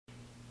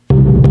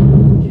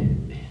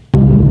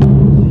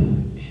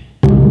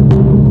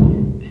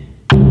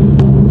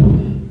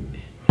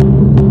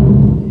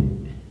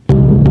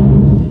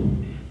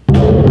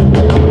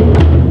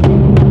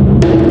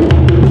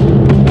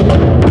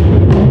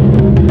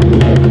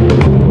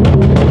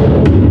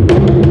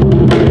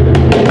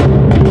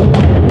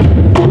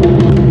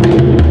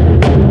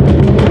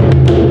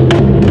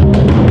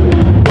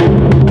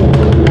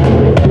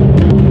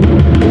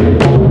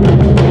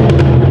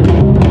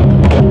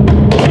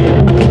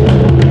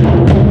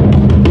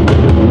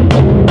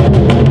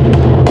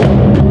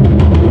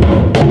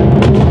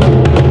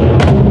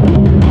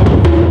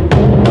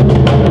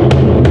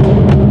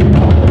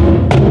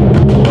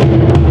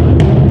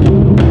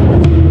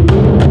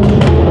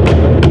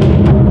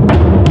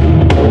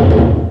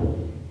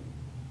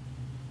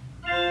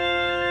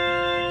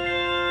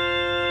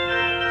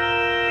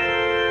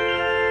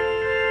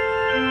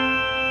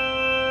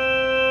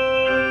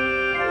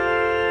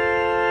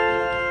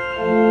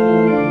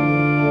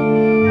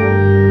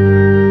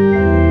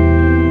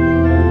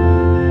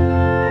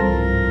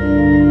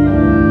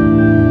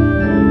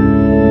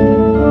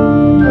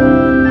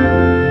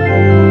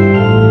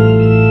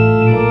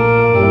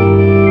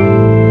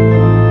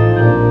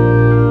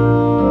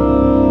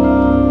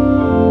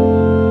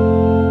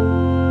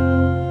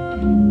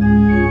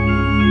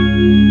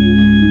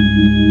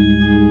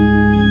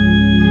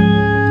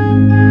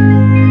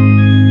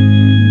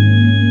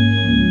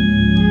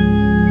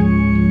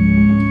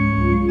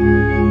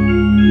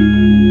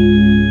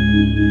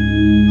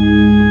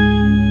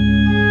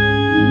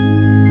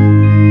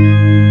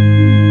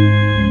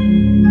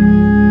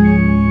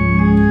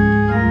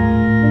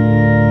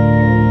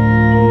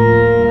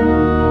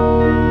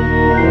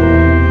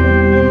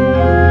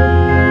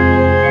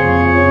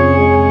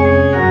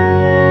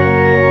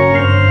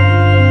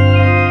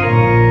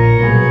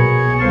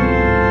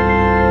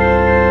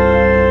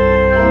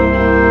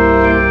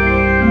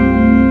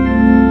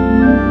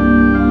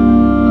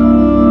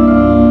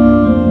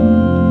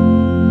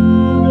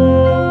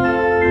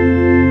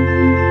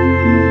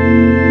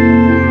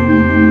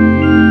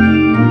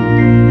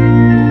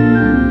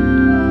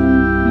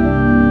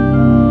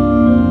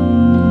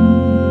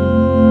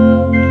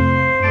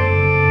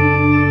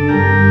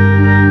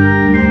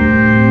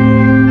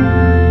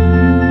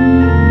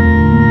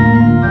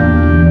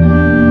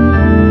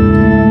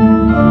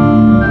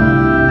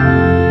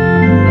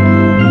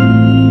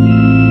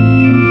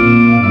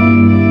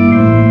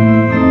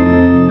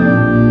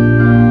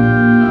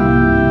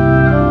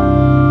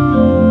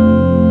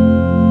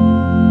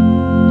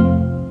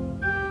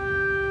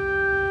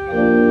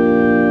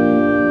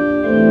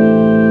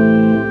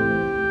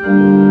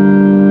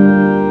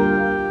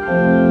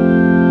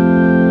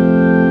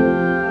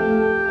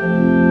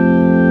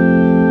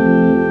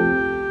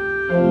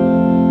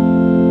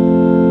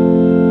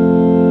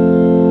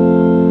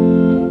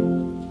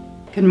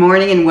Good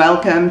morning and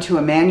welcome to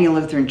Emmanuel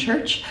Lutheran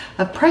Church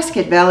of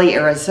Prescott Valley,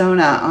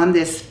 Arizona on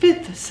this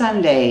 5th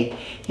Sunday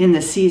in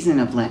the season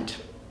of Lent.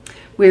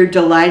 We're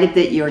delighted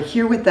that you're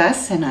here with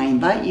us, and I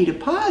invite you to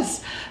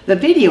pause the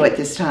video at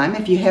this time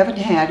if you haven't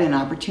had an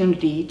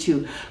opportunity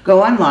to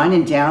go online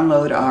and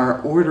download our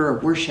order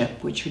of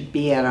worship, which would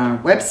be at our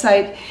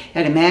website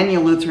at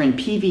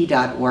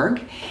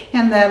emmanuellutheranpv.org,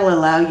 and that'll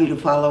allow you to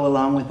follow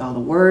along with all the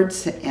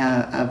words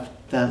of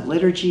the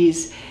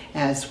liturgies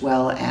as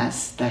well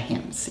as the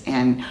hymns,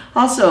 and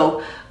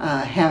also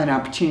have an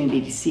opportunity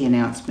to see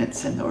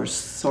announcements and those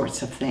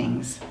sorts of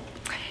things.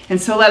 And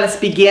so let us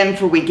begin,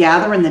 for we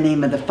gather in the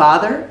name of the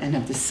Father, and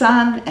of the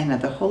Son, and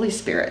of the Holy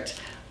Spirit.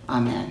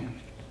 Amen.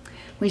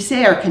 We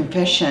say our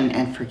confession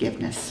and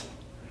forgiveness.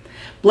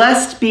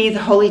 Blessed be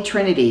the Holy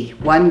Trinity,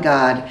 one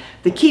God,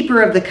 the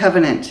keeper of the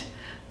covenant,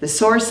 the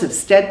source of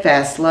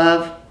steadfast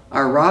love,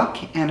 our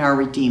rock and our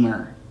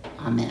Redeemer.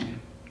 Amen.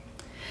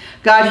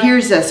 God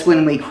hears us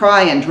when we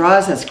cry and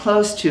draws us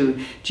close to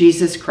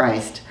Jesus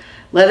Christ.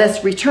 Let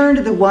us return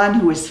to the one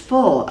who is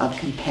full of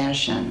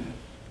compassion.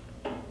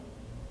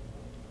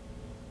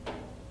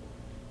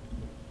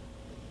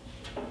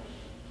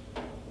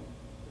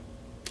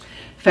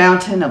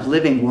 Fountain of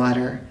living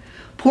water,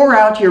 pour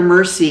out your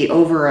mercy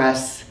over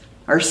us.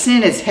 Our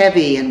sin is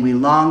heavy and we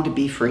long to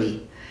be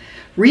free.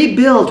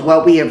 Rebuild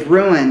what we have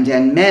ruined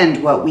and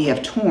mend what we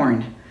have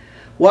torn.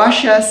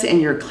 Wash us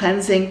in your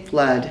cleansing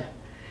flood.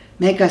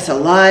 Make us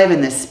alive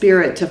in the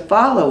Spirit to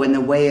follow in the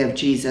way of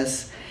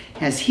Jesus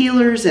as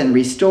healers and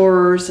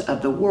restorers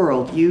of the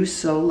world you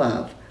so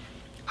love.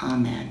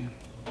 Amen.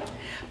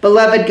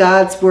 Beloved,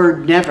 God's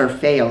word never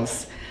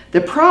fails. The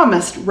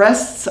promise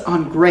rests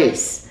on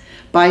grace.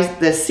 By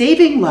the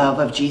saving love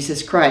of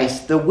Jesus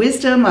Christ, the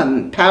wisdom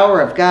and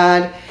power of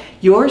God,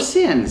 your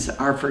sins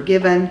are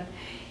forgiven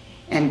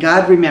and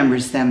God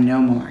remembers them no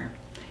more.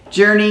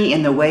 Journey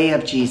in the way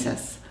of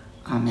Jesus.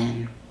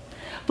 Amen.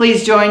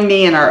 Please join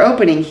me in our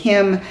opening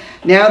hymn,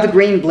 Now the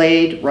Green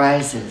Blade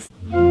Rises.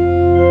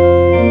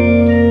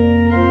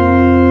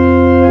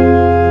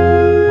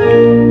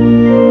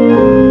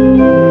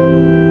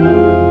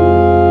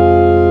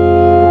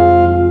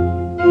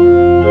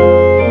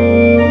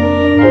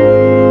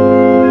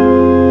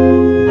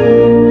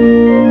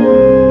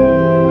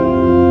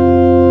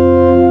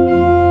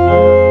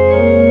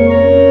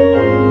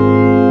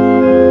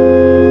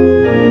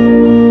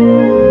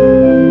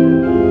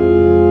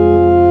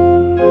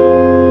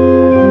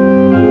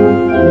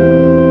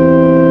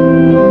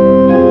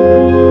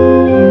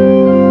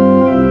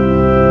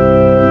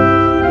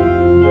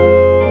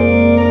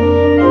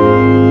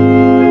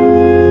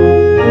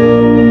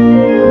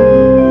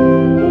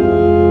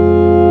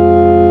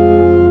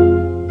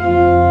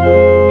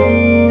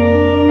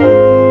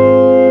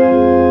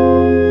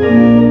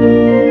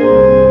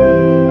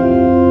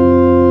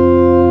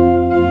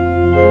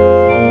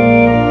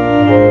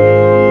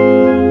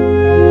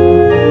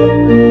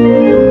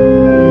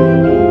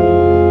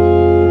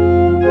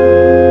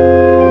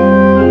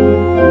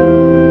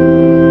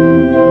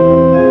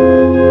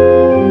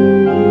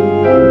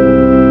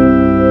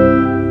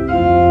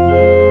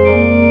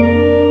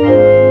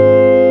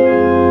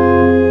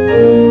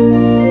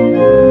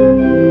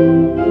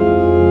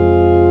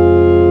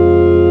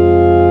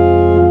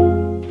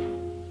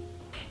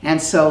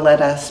 So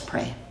let us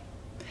pray.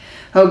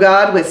 O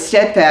God, with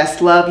steadfast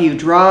love you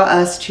draw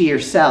us to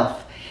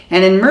yourself,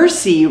 and in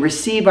mercy you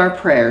receive our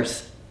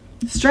prayers.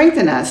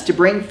 Strengthen us to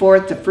bring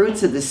forth the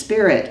fruits of the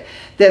Spirit,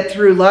 that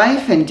through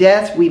life and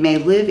death we may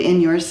live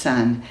in your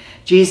Son,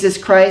 Jesus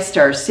Christ,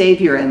 our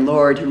Savior and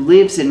Lord, who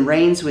lives and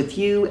reigns with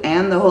you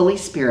and the Holy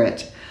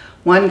Spirit,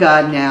 one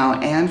God now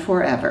and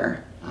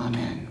forever.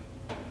 Amen.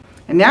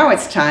 And now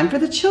it's time for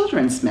the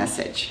children's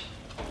message.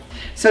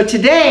 So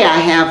today I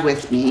have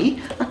with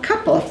me a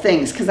couple of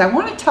things, because I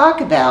want to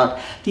talk about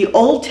the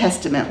Old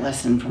Testament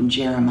lesson from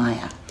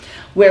Jeremiah,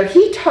 where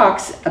he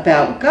talks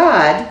about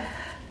God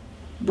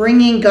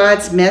bringing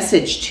God's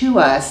message to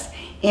us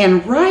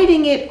and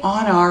writing it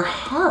on our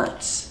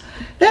hearts.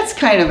 That's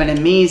kind of an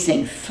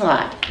amazing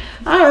thought.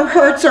 Our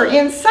hearts are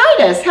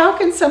inside us. How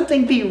can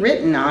something be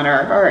written on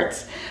our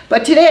hearts?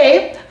 But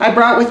today I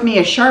brought with me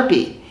a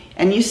Sharpie,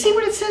 and you see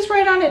what it says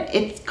right on it?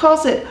 It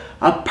calls it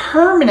a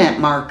permanent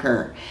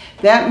marker.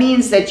 That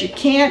means that you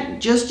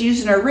can't just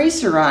use an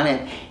eraser on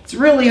it. It's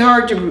really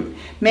hard to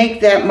make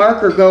that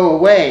marker go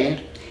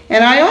away.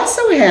 And I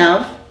also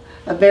have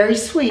a very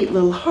sweet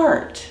little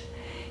heart,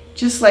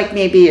 just like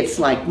maybe it's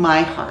like my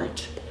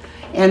heart.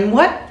 And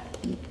what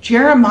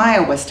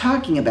Jeremiah was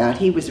talking about,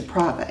 he was a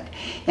prophet,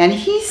 and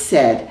he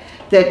said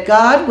that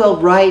God will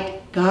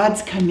write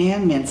God's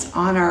commandments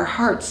on our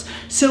hearts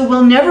so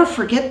we'll never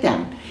forget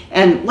them,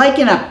 and like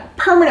in a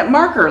permanent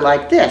marker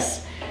like this.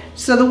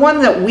 So the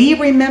one that we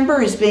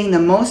remember as being the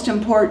most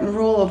important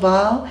rule of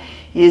all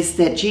is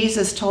that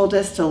Jesus told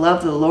us to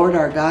love the Lord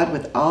our God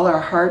with all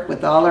our heart,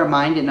 with all our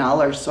mind, and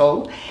all our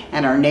soul,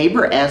 and our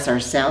neighbor as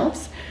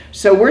ourselves.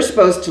 So we're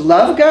supposed to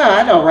love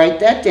God. I'll write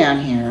that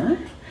down here.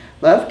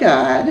 Love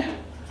God.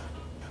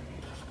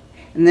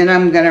 And then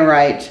I'm going to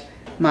write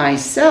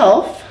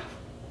myself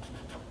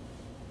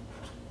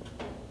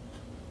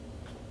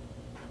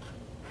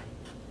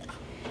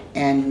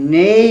and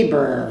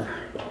neighbor.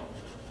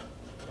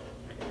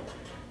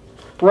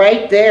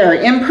 Right there,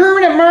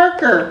 impermanent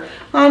marker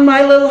on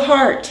my little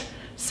heart,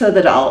 so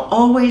that I'll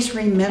always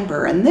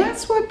remember. And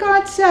that's what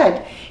God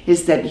said,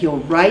 is that he'll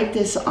write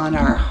this on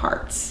our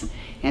hearts.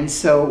 And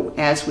so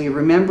as we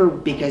remember,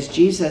 because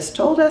Jesus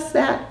told us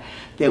that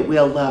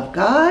we'll love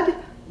God,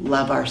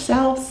 love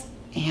ourselves,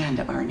 and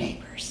our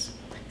neighbors.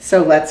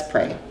 So let's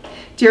pray.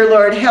 Dear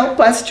Lord, help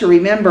us to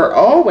remember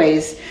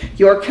always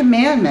your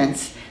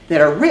commandments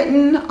that are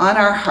written on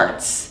our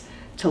hearts,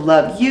 to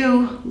love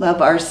you,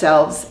 love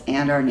ourselves,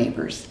 and our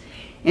neighbors.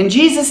 In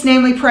Jesus'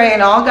 name we pray,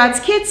 and all God's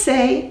kids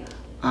say,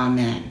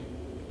 Amen.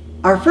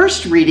 Our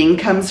first reading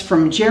comes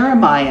from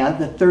Jeremiah,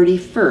 the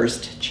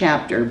 31st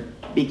chapter,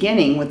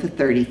 beginning with the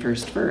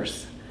 31st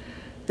verse.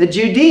 The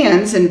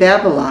Judeans in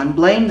Babylon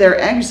blamed their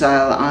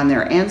exile on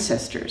their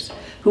ancestors,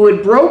 who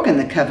had broken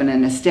the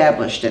covenant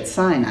established at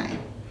Sinai.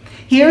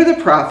 Here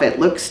the prophet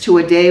looks to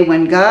a day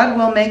when God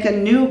will make a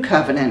new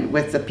covenant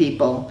with the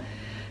people.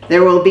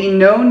 There will be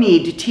no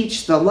need to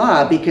teach the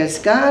law because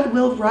God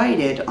will write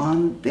it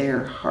on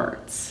their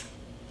hearts.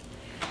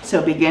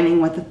 So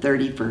beginning with the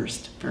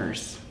 31st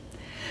verse.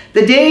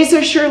 The days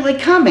are surely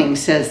coming,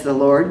 says the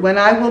Lord, when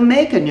I will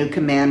make a new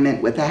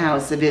commandment with the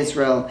house of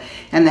Israel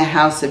and the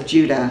house of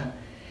Judah.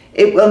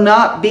 It will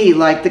not be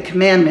like the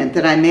commandment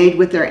that I made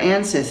with their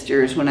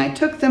ancestors when I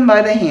took them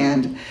by the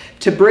hand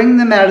to bring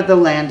them out of the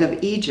land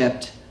of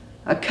Egypt,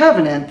 a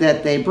covenant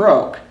that they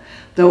broke,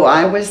 though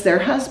I was their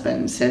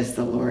husband, says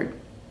the Lord.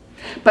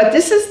 But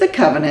this is the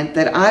covenant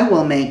that I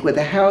will make with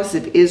the house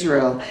of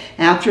Israel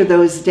after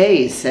those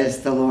days,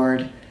 says the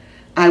Lord.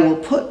 I will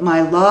put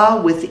my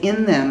law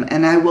within them,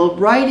 and I will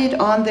write it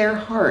on their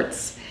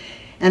hearts,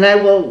 and I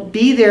will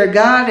be their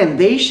God, and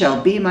they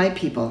shall be my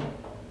people.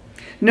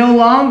 No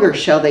longer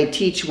shall they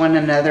teach one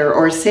another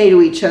or say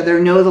to each other,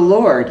 know the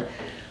Lord,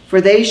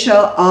 for they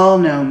shall all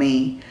know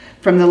me,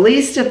 from the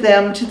least of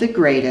them to the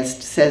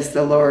greatest, says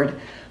the Lord,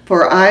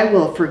 for I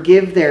will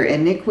forgive their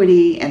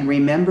iniquity and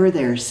remember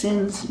their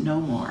sins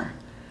no more.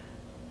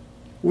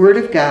 Word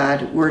of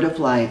God, word of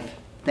life,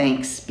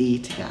 thanks be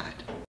to God.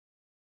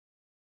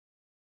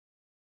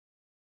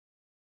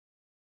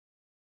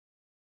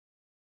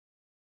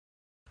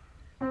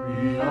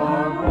 We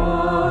are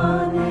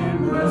one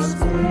in the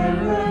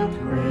Spirit,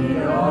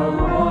 we are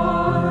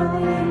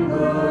one in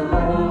the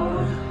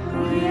Lord.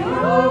 We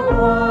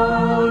are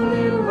one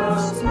in the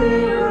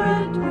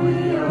Spirit,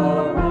 we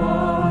are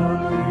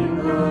one in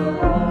the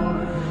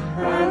Lord.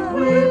 And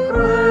we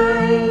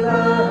pray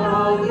that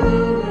our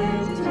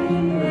unity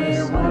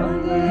may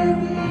one day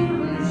be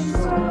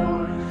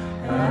restored.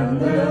 And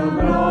they'll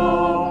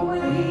know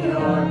we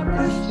are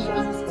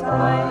Christians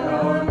by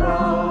our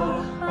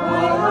love,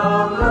 by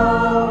our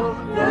love.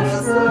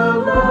 Yes,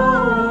 they'll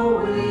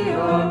know we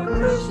are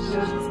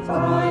Christians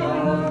by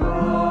our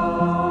love.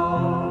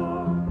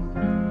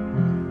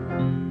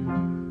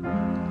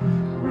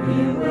 We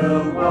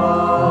will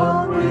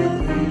walk with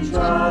each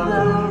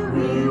other,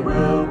 we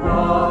will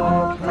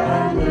walk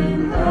hand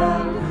in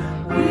hand.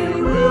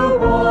 We will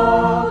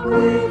walk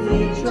with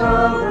each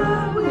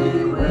other,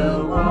 we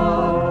will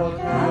walk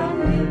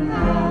hand in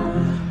hand.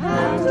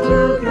 And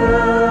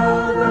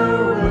together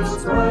we'll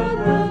spread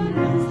the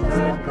news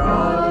that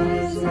God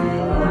is in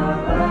our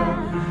land.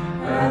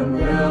 And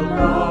they'll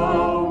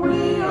know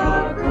we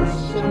are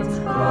Christians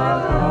by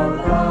our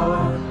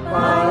love,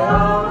 by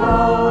our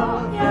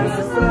love. Yes,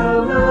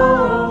 they'll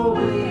know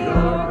we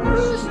are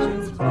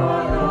Christians by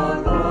our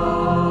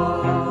love.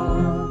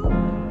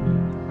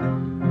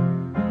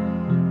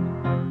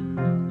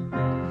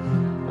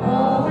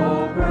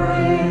 All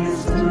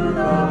praise to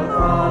the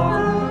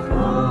Father,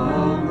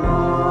 come,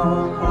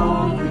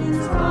 all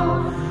things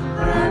come,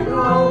 and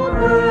all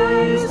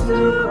praise to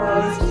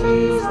Christ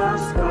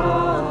Jesus,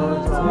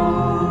 God's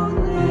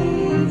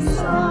only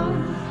Son,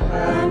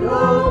 and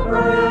all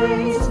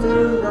praise to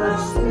the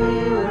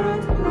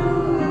Spirit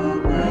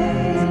who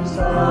makes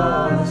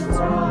us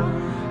one.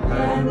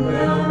 And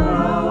they'll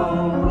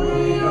know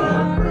we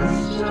are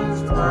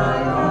Christians by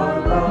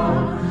our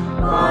love,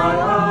 by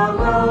our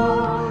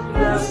love.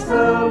 Yes,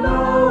 they'll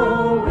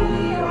know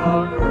we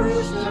are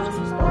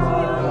Christians by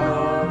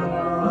our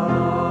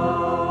love.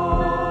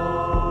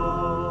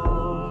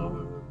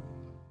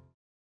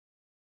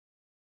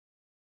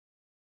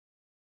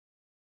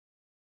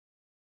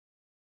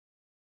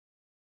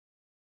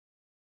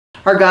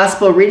 Our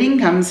gospel reading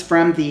comes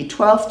from the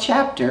 12th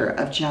chapter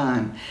of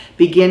John,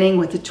 beginning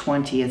with the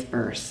 20th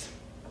verse.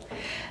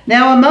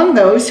 Now among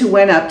those who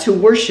went up to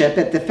worship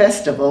at the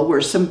festival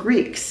were some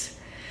Greeks.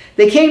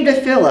 They came to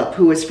Philip,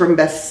 who was from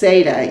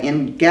Bethsaida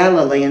in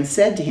Galilee, and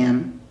said to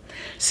him,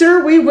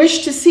 Sir, we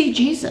wish to see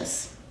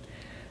Jesus.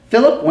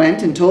 Philip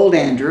went and told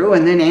Andrew,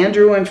 and then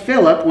Andrew and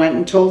Philip went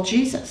and told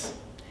Jesus.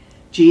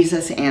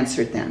 Jesus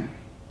answered them,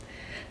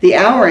 The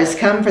hour has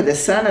come for the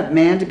Son of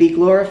Man to be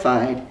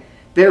glorified.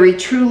 Very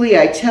truly,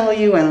 I tell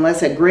you,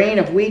 unless a grain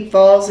of wheat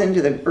falls into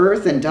the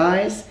earth and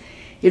dies,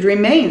 it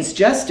remains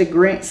just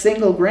a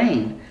single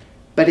grain.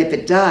 But if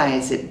it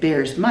dies, it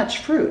bears much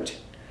fruit.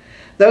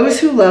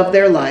 Those who love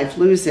their life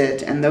lose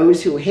it, and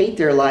those who hate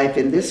their life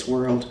in this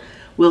world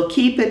will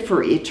keep it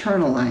for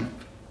eternal life.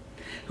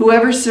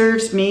 Whoever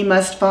serves me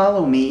must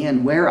follow me,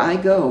 and where I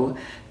go,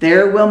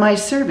 there will my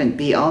servant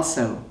be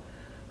also.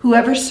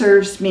 Whoever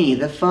serves me,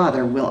 the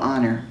Father will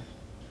honor.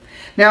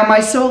 Now my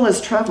soul is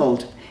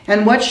troubled,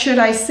 and what should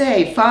I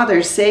say?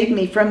 Father, save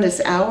me from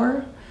this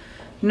hour?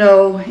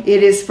 No,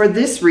 it is for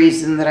this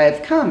reason that I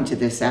have come to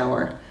this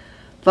hour.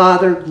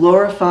 Father,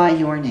 glorify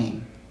your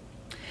name.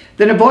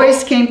 Then a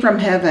voice came from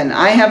heaven,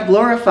 I have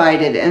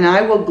glorified it, and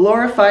I will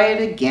glorify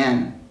it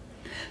again.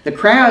 The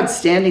crowd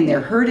standing there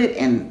heard it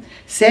and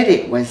said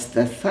it was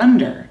the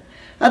thunder.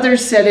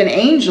 Others said an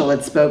angel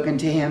had spoken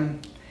to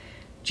him.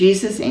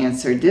 Jesus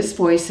answered, this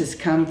voice has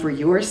come for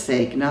your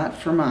sake, not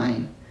for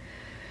mine.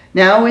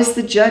 Now is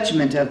the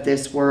judgment of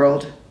this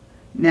world.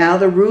 Now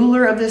the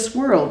ruler of this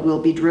world will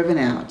be driven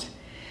out.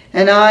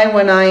 And I,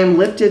 when I am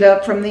lifted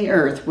up from the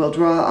earth, will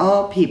draw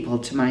all people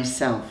to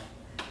myself.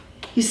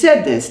 He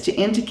said this to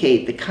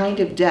indicate the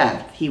kind of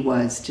death he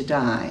was to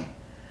die.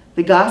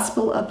 The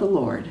gospel of the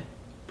Lord.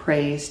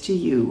 Praise to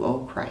you,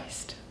 O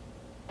Christ.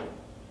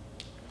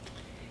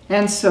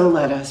 And so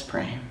let us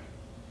pray.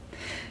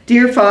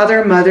 Dear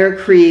Father, Mother,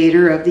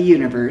 Creator of the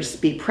universe,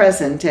 be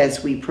present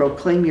as we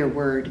proclaim your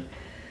word.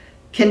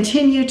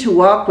 Continue to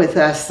walk with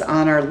us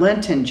on our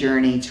Lenten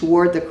journey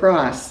toward the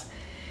cross,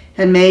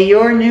 and may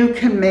your new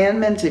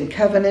commandment and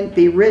covenant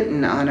be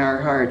written on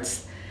our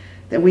hearts,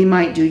 that we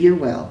might do your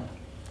will.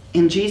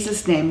 In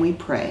Jesus' name we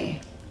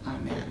pray.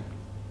 Amen.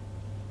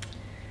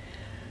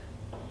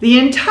 The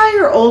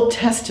entire Old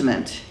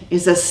Testament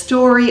is a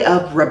story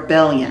of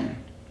rebellion.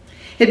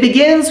 It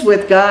begins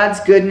with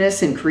God's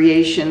goodness in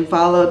creation,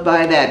 followed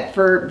by that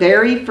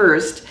very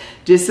first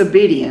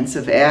disobedience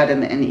of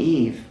Adam and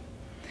Eve,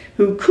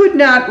 who could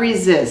not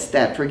resist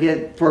that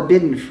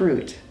forbidden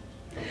fruit.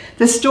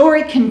 The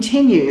story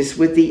continues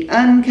with the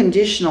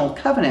unconditional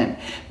covenant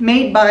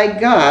made by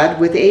God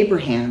with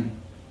Abraham,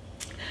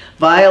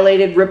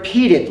 violated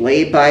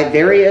repeatedly by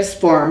various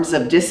forms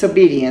of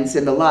disobedience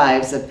in the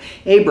lives of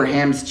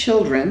Abraham's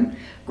children,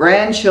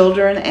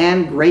 grandchildren,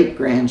 and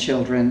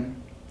great-grandchildren.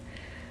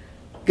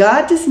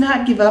 God does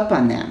not give up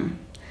on them,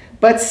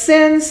 but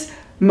sends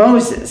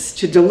Moses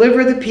to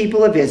deliver the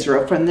people of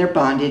Israel from their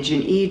bondage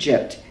in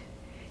Egypt.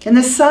 In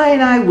the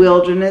Sinai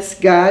wilderness,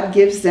 God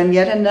gives them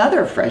yet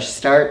another fresh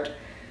start,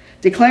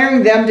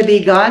 declaring them to be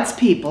God's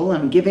people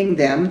and giving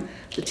them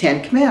the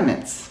 10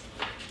 Commandments.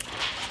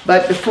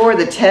 But before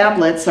the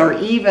tablets are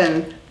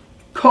even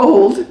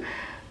cold,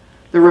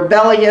 the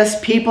rebellious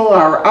people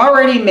are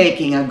already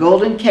making a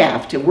golden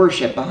calf to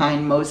worship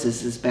behind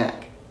Moses'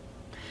 back.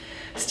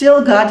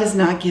 Still, God does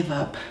not give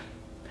up.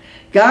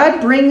 God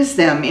brings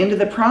them into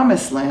the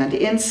promised land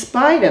in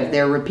spite of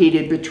their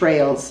repeated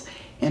betrayals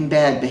and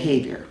bad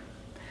behavior.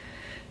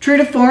 True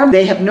to form,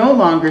 they have no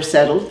longer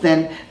settled,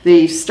 then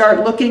they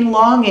start looking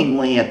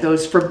longingly at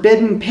those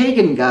forbidden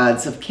pagan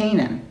gods of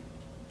Canaan.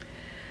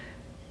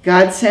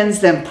 God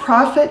sends them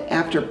prophet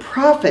after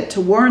prophet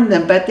to warn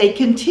them, but they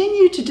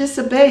continue to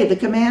disobey the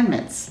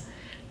commandments,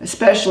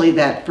 especially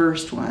that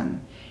first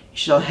one, you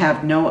shall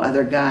have no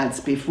other gods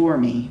before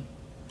me.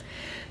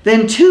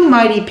 Then 2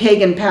 mighty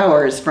pagan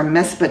powers from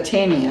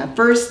Mesopotamia,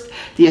 first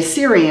the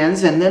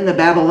Assyrians and then the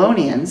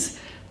Babylonians,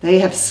 they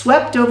have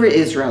swept over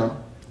Israel,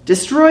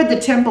 destroyed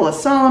the Temple of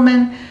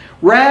Solomon,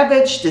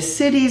 ravaged the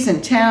cities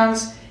and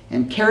towns,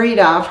 and carried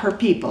off her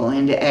people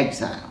into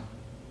exile.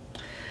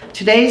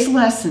 Today's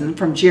lesson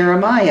from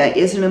Jeremiah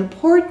is an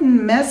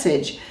important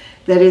message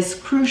that is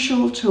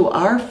crucial to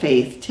our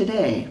faith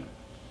today.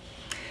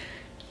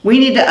 We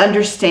need to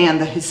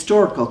understand the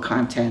historical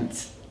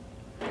contents.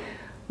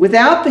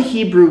 Without the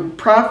Hebrew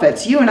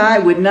prophets, you and I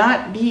would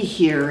not be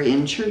here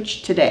in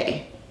church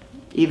today,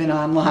 even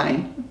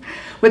online.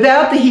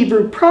 Without the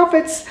Hebrew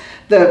prophets,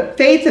 the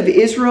faith of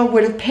Israel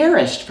would have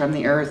perished from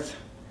the earth.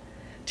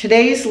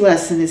 Today's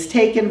lesson is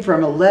taken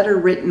from a letter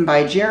written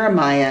by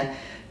Jeremiah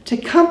to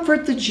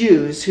comfort the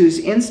Jews whose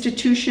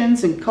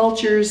institutions and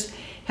cultures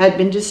had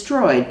been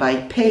destroyed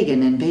by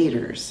pagan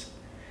invaders.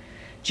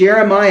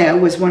 Jeremiah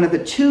was one of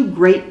the 2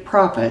 great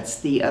prophets,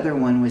 the other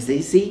one was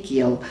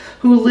Ezekiel,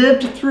 who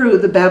lived through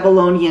the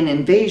Babylonian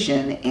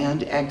invasion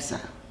and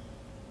exile.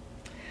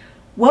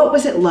 What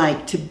was it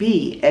like to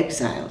be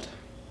exiled?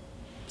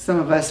 Some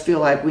of us feel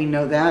like we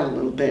know that a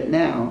little bit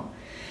now.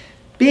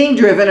 Being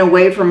driven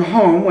away from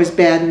home was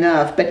bad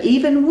enough, but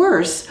even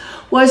worse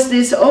was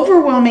this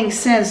overwhelming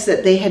sense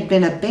that they had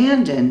been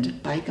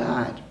abandoned by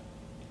God.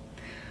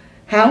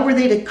 How were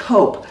they to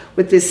cope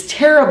with this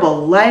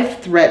terrible,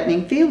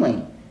 life-threatening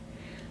feeling?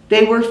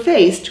 They were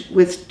faced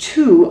with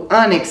 2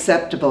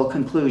 unacceptable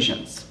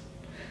conclusions.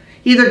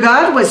 Either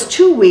God was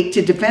too weak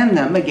to defend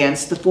them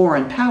against the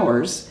foreign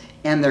powers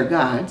and their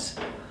gods,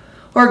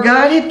 or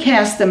God had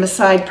cast them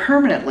aside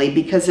permanently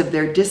because of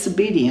their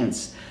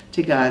disobedience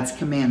to God's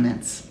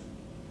commandments.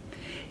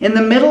 In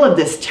the middle of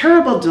this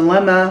terrible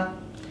dilemma,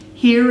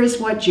 here is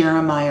what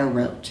Jeremiah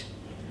wrote.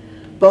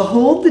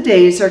 Behold, the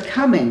days are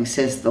coming,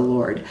 says the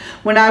Lord,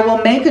 when I will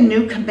make a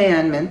new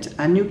commandment,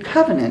 a new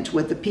covenant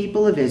with the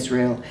people of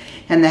Israel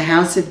and the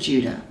house of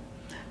Judah.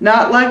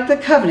 Not like the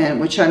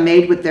covenant which I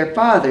made with their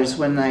fathers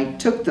when I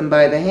took them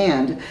by the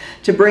hand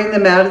to bring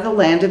them out of the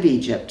land of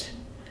Egypt,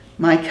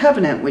 my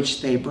covenant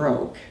which they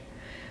broke.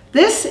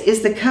 This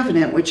is the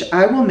covenant which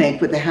I will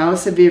make with the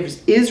house of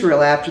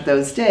Israel after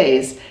those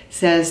days,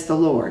 says the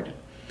Lord.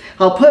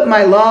 I'll put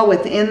my law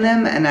within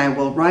them, and I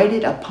will write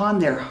it upon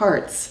their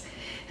hearts.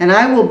 And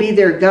I will be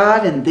their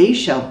God, and they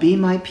shall be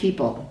my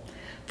people.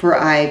 For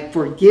I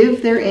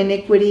forgive their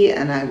iniquity,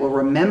 and I will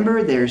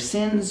remember their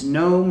sins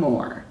no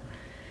more.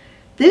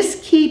 This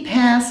key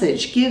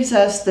passage gives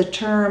us the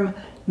term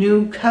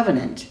New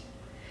Covenant.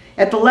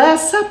 At the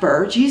Last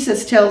Supper,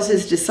 Jesus tells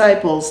his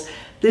disciples,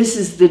 "This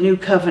is the new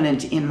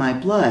covenant in my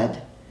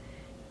blood."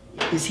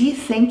 Is he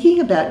thinking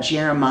about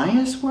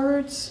Jeremiah's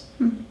words?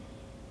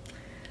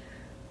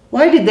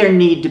 Why did there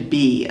need to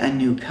be a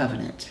new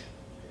covenant?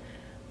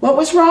 What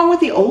was wrong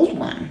with the old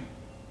one?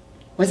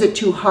 Was it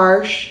too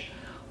harsh,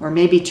 or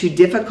maybe too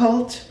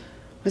difficult?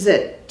 Was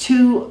it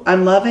too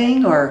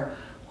unloving, or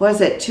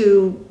was it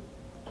too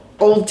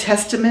Old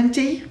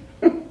Testament-y?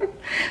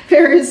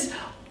 There is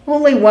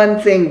only one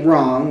thing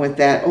wrong with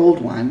that old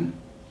one.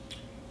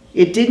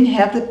 It didn't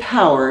have the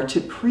power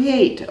to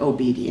create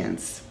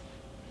obedience.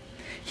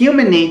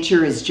 Human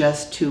nature is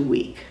just too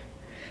weak.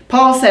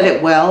 Paul said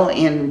it well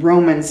in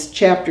Romans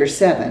chapter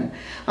 7.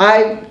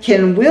 I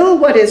can will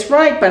what is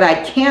right, but I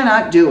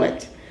cannot do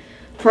it.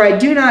 For I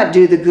do not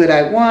do the good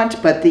I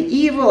want, but the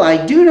evil I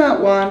do not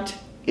want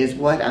is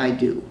what I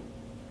do.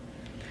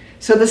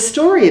 So the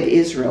story of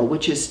Israel,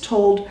 which is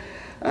told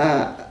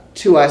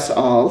to us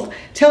all,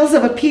 tells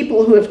of a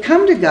people who have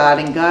come to God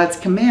and God's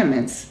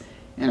commandments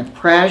and have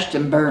crashed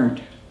and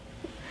burned.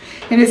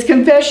 In his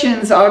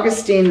Confessions,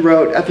 Augustine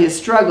wrote of his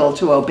struggle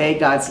to obey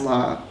God's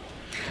law.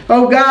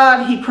 "Oh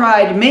God," he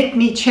cried, "make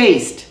me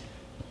chaste,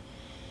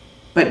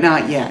 but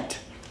not yet."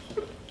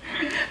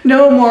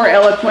 No more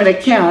eloquent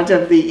account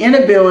of the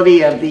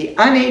inability of the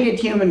unaided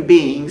human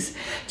beings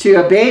to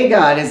obey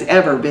God has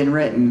ever been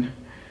written.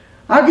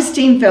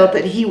 Augustine felt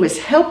that he was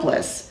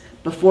helpless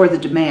before the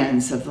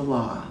demands of the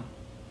law.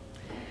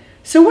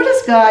 So what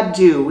does God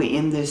do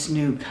in this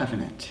new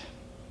covenant?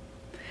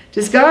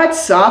 Does God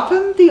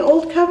soften the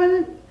old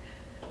covenant?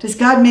 Does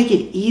God make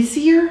it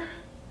easier?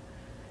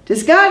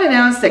 Does God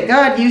announce that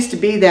God used to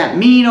be that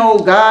mean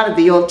old God of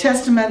the Old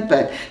Testament,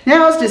 but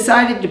now has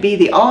decided to be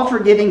the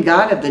all-forgiving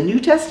God of the New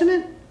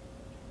Testament?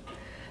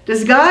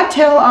 Does God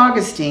tell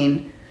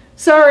Augustine,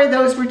 "Sorry,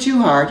 those were too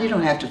hard. You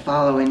don't have to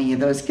follow any of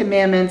those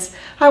commandments.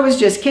 I was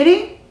just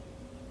kidding"?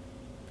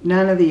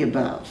 None of the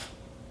above.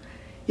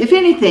 If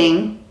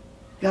anything,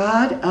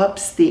 God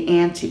ups the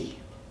ante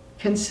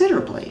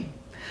considerably.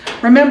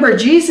 Remember,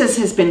 Jesus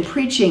has been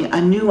preaching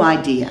a new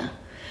idea: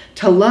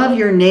 to love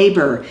your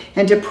neighbor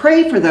and to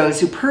pray for those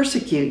who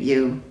persecute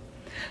you.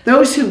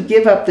 Those who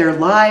give up their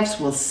lives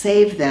will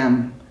save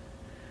them.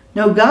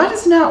 No, God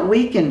has not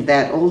weakened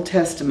that Old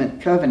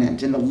Testament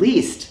covenant in the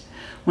least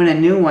when a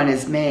new one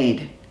is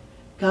made.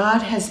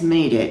 God has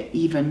made it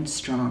even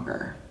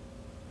stronger.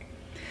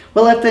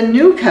 Well, if the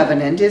new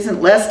covenant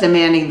isn't less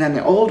demanding than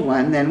the old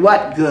one, then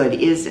what good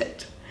is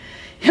it?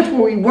 If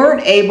we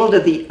weren't able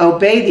to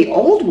obey the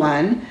old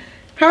one,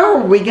 how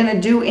are we going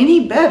to do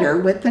any better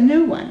with the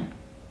new one?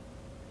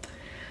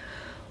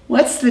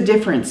 What's the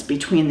difference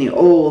between the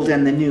old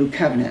and the new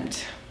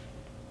covenant?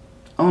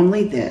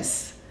 Only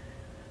this: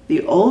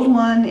 the old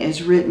one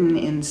is written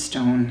in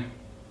stone,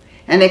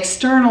 an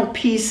external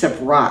piece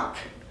of rock.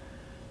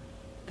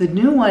 The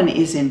new one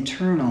is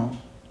internal.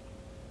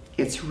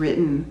 It's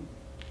written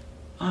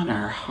on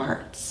our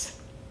hearts.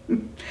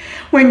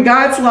 When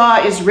God's law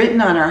is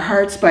written on our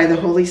hearts by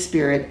the Holy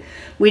Spirit,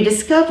 we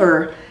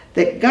discover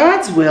that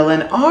God's will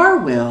and our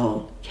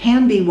will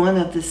can be one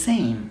of the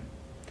same.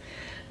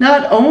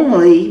 Not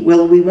only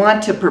will we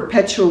want to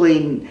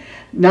perpetually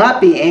not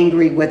be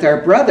angry with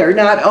our brother,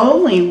 not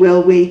only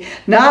will we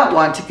not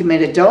want to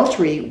commit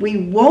adultery, we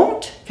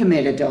won't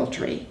commit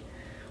adultery.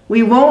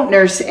 We won't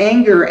nurse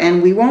anger,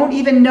 and we won't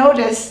even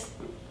notice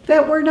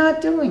that we're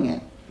not doing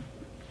it.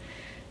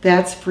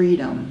 That's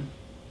freedom.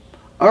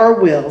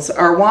 Our wills,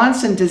 our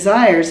wants and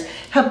desires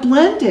have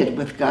blended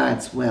with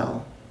God's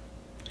will.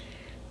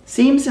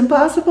 Seems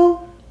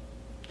impossible?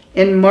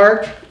 In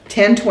Mark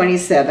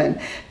 10:27,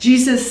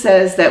 Jesus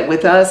says that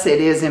with us it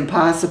is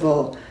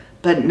impossible,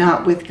 but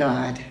not with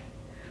God.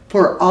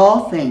 For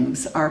all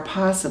things are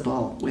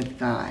possible with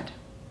God.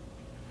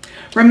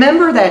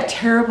 Remember that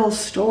terrible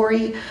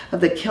story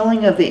of the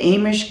killing of the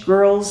Amish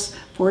girls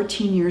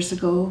 14 years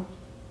ago?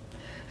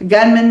 A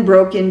gunman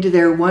broke into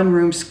their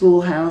one-room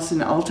schoolhouse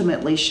and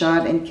ultimately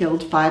shot and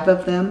killed 5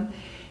 of them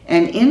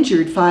and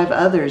injured 5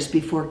 others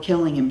before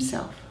killing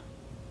himself.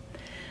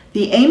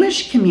 The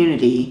Amish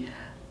community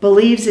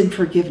believes in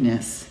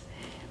forgiveness,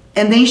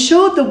 and they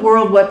showed the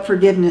world what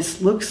forgiveness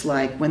looks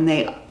like when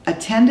they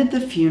attended the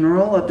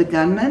funeral of the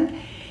gunman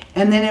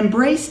and then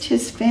embraced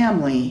his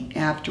family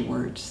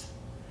afterwards.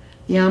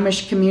 The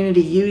Amish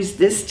community used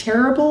this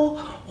terrible,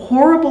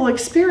 horrible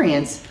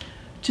experience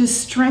to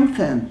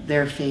strengthen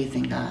their faith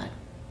in God.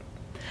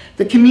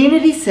 The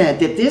community said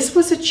that this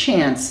was a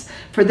chance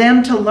for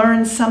them to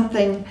learn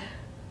something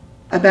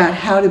about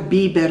how to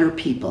be better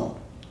people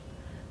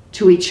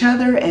to each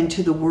other and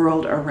to the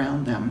world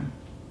around them.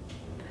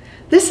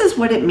 This is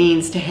what it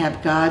means to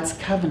have God's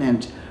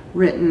covenant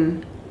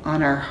written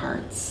on our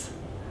hearts.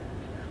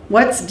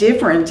 What's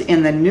different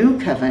in the new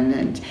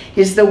covenant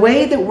is the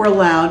way that we're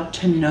allowed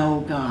to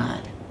know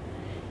God.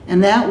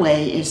 And that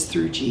way is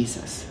through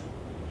Jesus.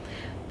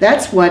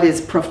 That's what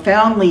is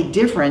profoundly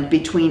different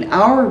between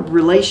our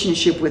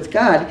relationship with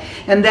God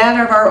and that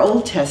of our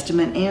Old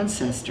Testament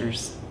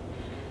ancestors.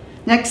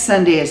 Next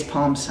Sunday is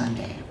Palm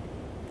Sunday.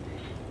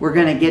 We're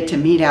going to get to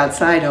meet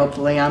outside,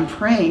 hopefully. I'm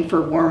praying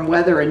for warm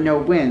weather and no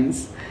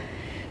winds.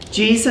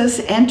 Jesus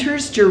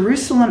enters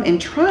Jerusalem in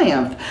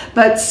triumph,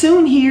 but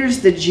soon hears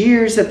the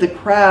jeers of the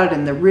crowd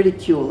and the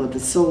ridicule of the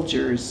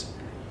soldiers.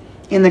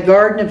 In the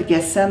Garden of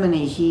Gethsemane,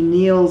 he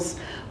kneels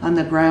on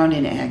the ground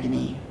in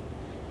agony.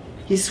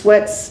 He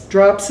sweats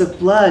drops of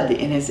blood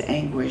in his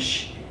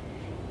anguish,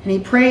 and he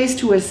prays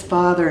to his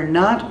Father,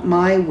 "Not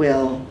my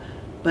will,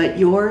 but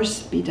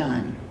yours be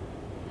done."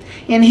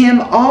 In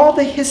him, all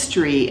the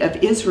history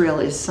of Israel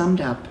is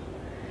summed up.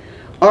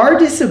 Our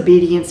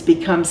disobedience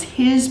becomes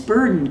his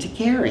burden to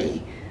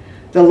carry.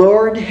 The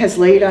Lord has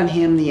laid on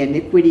him the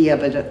iniquity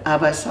of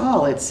us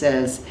all, it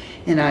says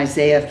in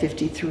Isaiah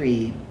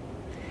 53.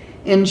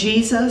 In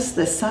Jesus,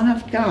 the Son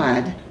of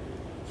God,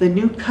 the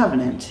new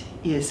covenant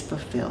is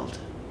fulfilled.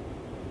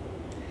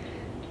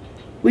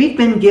 We've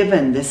been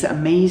given this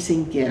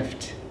amazing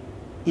gift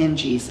in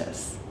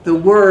Jesus, the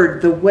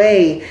Word, the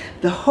way,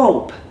 the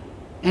hope,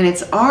 and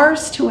it's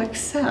ours to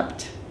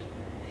accept.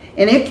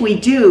 And if we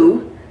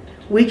do,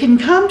 we can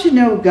come to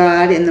know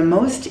God in the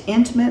most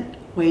intimate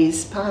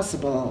ways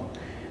possible,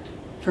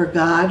 for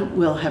God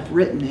will have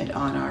written it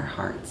on our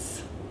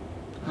hearts.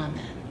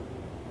 Amen.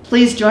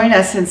 Please join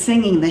us in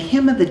singing the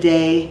hymn of the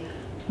day,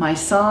 "My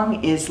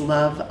Song is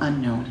Love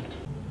Unknown."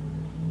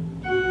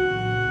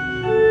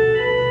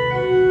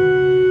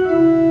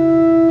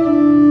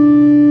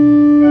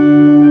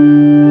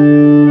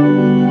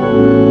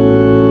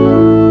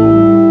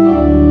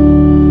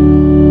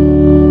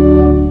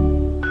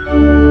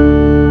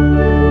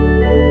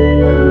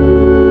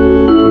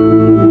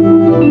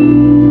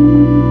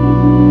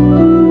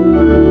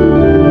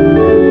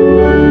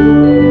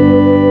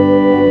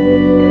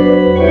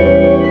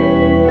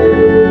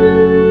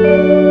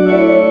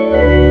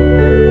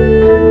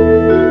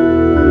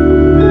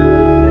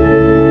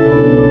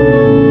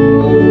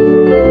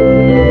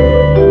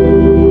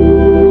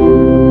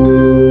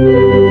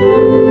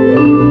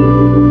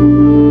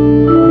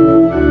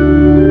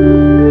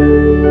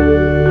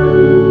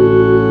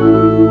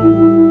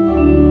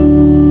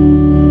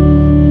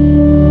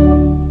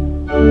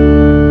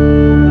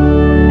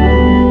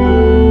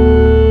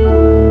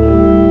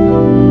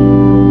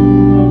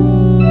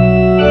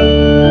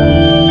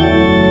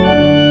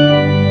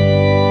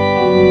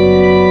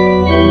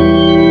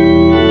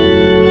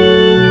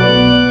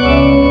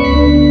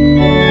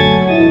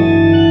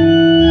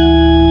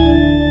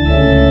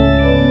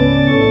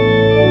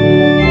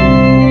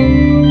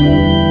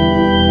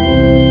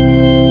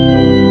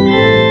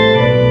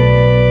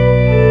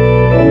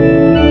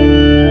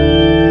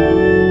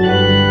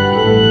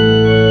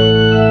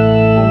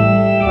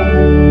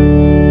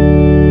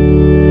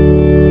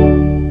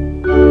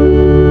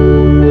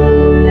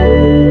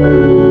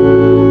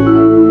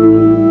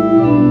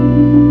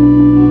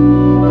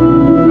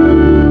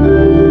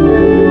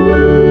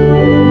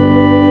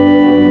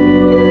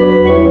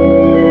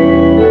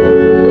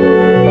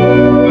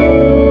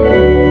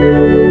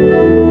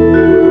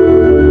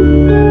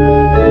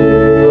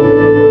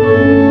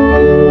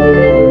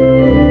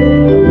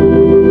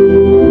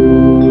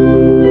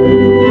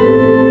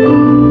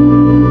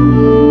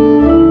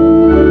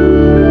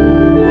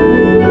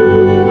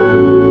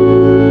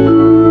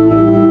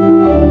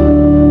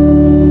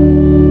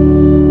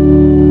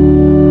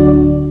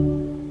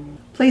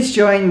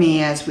 Join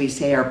me as we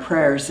say our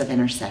prayers of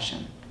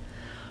intercession.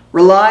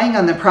 Relying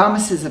on the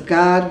promises of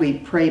God, we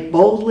pray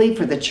boldly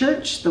for the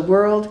church, the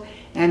world,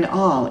 and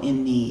all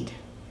in need.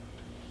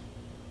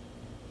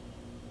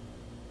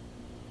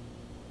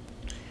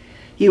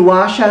 You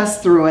wash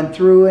us through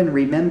and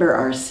remember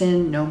our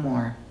sin no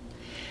more.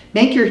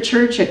 Make your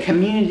church a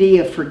community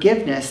of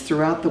forgiveness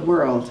throughout the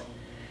world.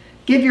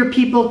 Give your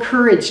people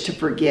courage to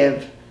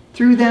forgive.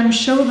 Through them,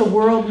 show the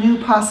world new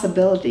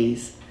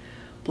possibilities.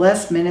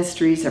 Bless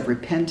ministries of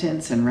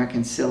repentance and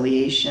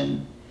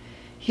reconciliation.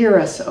 Hear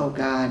us, O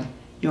God,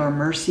 your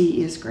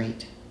mercy is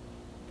great.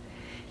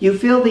 You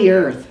fill the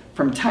earth,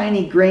 from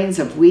tiny grains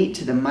of wheat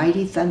to the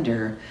mighty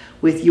thunder,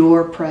 with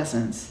your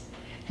presence,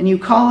 and you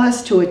call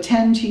us to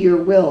attend to your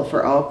will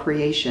for all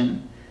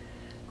creation.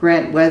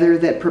 Grant weather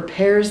that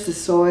prepares the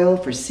soil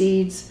for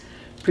seeds,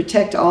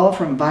 protect all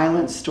from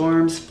violent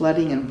storms,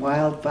 flooding, and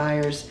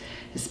wildfires,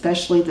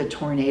 especially the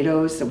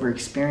tornadoes that we're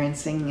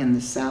experiencing in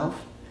the south.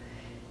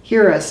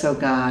 Hear us, O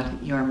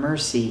God, your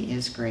mercy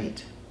is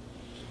great.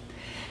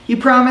 You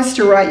promise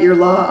to write your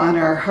law on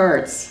our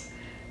hearts.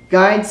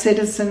 Guide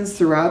citizens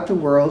throughout the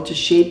world to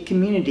shape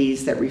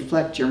communities that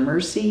reflect your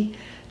mercy,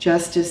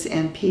 justice,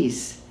 and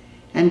peace,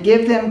 and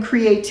give them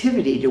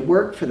creativity to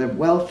work for the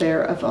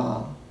welfare of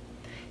all.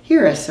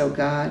 Hear us, O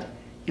God.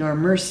 Your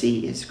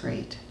mercy is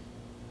great.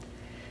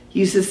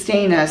 You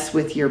sustain us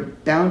with your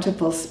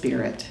bountiful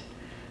Spirit.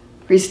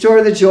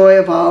 Restore the joy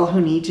of all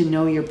who need to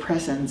know your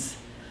presence,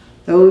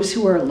 those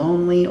who are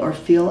lonely or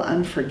feel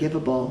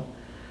unforgivable,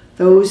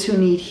 those who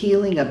need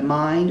healing of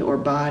mind or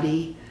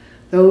body,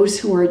 those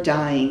who are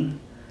dying,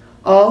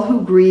 all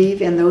who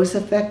grieve, and those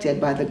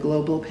affected by the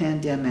global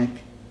pandemic.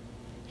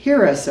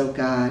 Hear us, O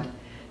God.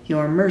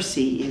 Your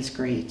mercy is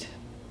great.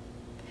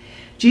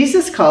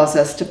 Jesus calls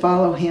us to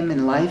follow him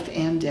in life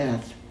and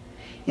death.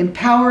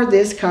 Empower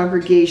this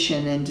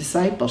congregation in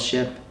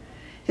discipleship.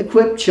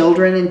 Equip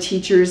children and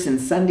teachers in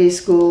Sunday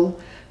school,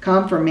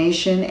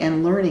 confirmation,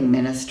 and learning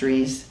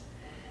ministries.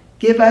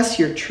 Give us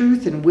your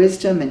truth and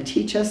wisdom and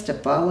teach us to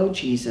follow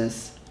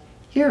Jesus.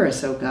 Hear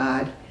us, O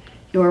God.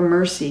 Your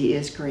mercy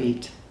is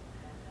great.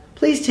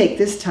 Please take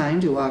this time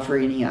to offer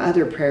any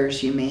other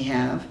prayers you may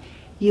have,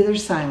 either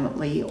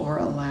silently or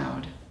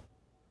aloud.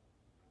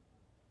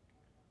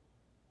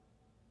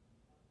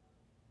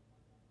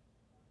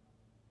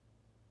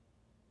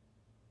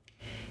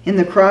 In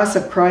the cross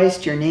of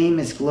Christ, your name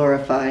is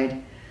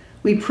glorified.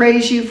 We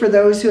praise you for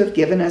those who have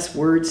given us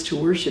words to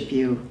worship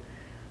you.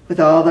 With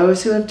all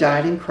those who have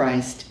died in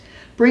Christ,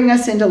 bring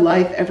us into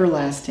life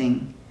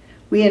everlasting.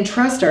 We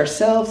entrust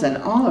ourselves and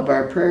all of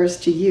our prayers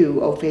to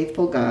you, O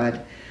faithful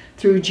God,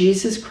 through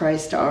Jesus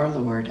Christ our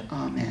Lord.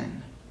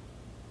 Amen.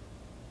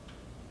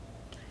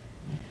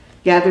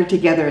 Gathered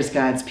together as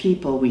God's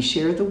people, we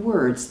share the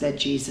words that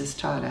Jesus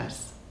taught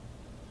us.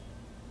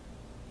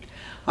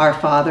 Our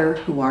Father,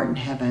 who art in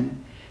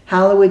heaven,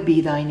 hallowed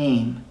be thy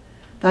name.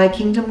 Thy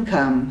kingdom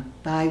come,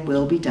 thy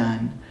will be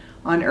done,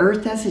 on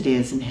earth as it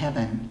is in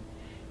heaven.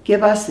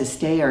 Give us this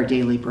day our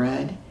daily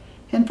bread,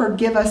 and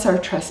forgive us our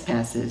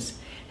trespasses,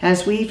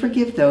 as we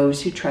forgive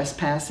those who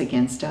trespass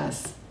against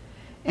us.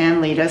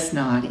 And lead us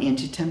not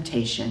into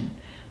temptation,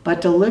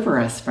 but deliver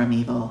us from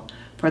evil.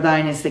 For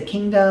thine is the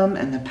kingdom,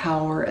 and the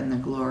power, and the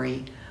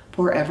glory,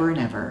 forever and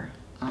ever.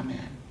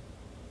 Amen.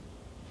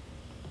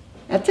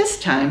 At this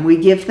time, we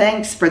give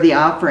thanks for the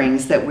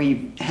offerings that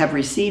we have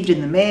received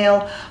in the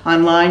mail,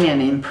 online,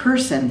 and in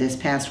person this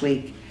past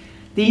week.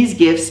 These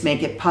gifts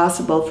make it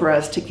possible for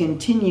us to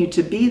continue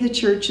to be the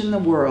church in the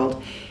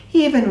world,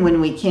 even when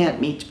we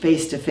can't meet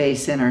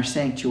face-to-face in our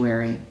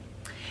sanctuary.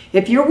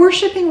 If you're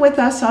worshiping with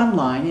us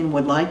online and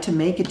would like to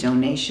make a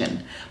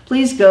donation,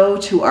 please go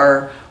to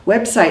our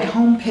website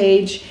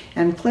homepage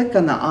and click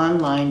on the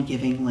online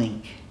giving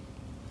link.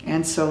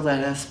 And so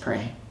let us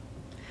pray.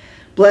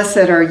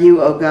 Blessed are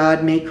you, O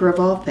God, maker of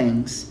all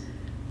things.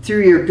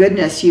 Through your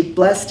goodness, you've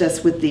blessed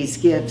us with these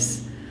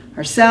gifts,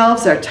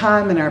 ourselves, our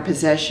time, and our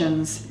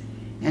possessions,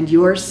 and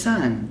your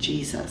Son,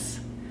 Jesus.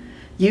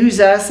 Use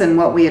us and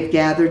what we have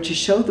gathered to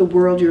show the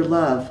world your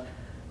love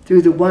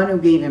through the one who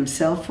gave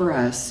himself for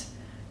us,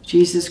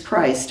 Jesus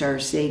Christ, our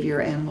Savior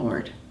and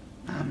Lord.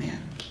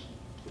 Amen.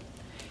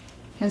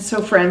 And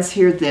so, friends,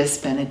 hear this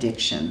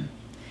benediction.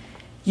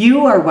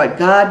 You are what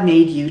God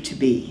made you to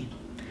be,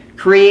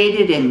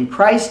 created in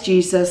Christ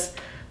Jesus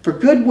for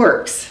good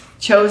works,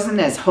 chosen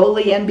as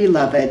holy and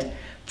beloved,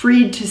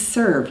 freed to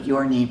serve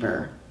your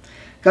neighbor.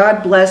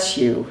 God bless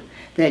you,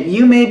 that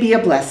you may be a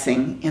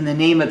blessing, in the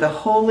name of the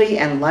holy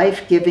and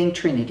life-giving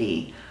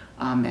Trinity.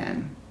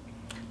 Amen.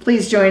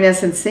 Please join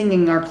us in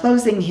singing our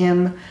closing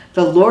hymn,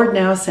 The Lord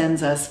Now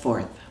Sends Us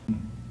Forth.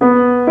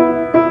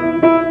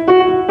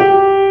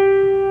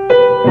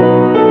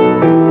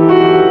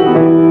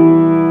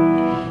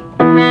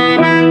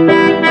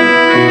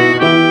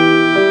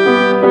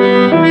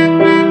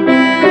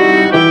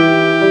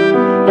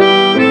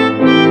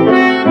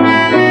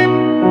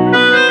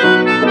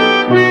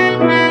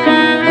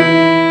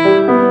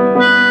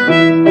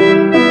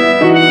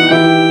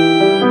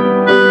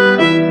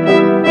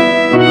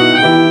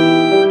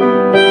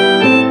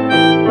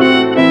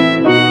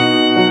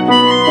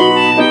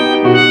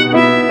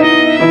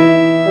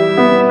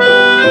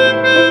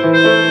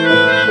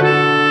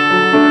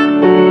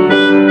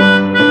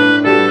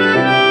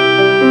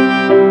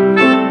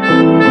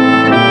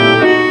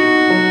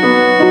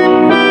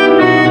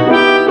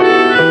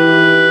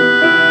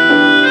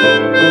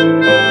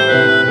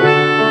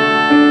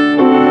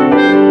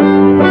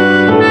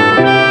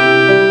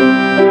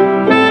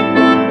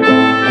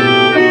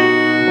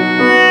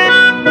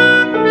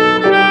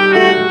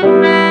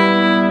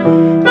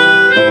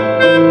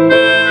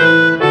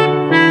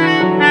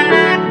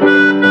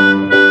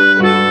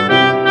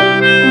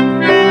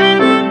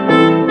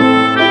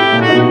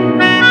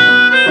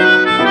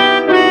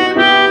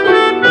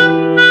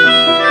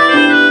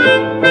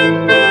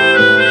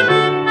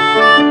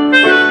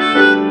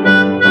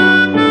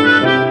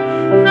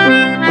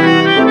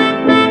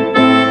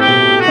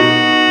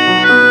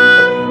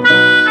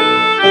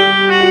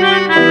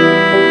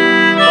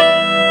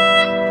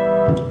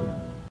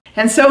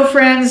 And so,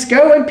 friends,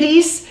 go in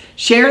peace,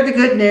 share the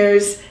good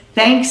news,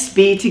 Thanks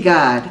be to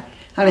God.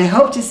 And I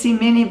hope to see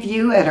many of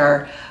you at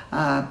our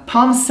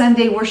Palm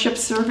Sunday worship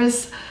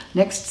service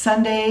next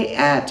Sunday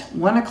at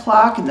 1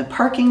 o'clock in the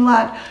parking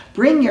lot.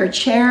 Bring your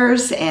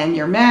chairs and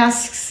your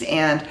masks,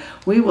 and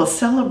we will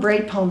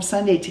celebrate Palm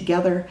Sunday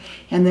together.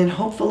 And then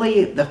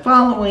hopefully the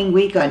following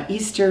week on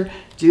Easter,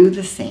 do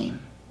the same.